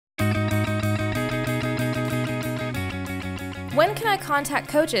When can I contact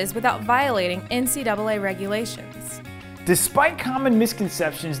coaches without violating NCAA regulations? Despite common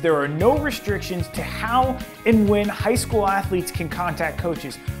misconceptions, there are no restrictions to how and when high school athletes can contact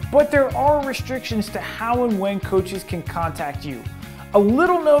coaches, but there are restrictions to how and when coaches can contact you. A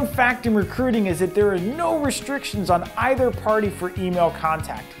little known fact in recruiting is that there are no restrictions on either party for email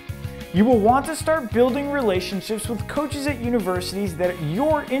contact. You will want to start building relationships with coaches at universities that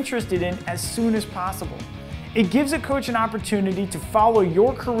you're interested in as soon as possible. It gives a coach an opportunity to follow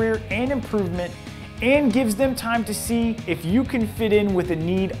your career and improvement, and gives them time to see if you can fit in with a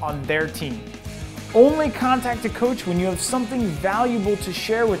need on their team. Only contact a coach when you have something valuable to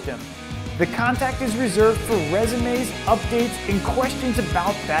share with them. The contact is reserved for resumes, updates, and questions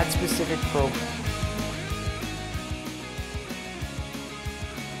about that specific program.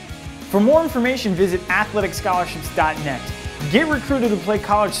 For more information, visit athleticscholarships.net. Get recruited to play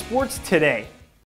college sports today.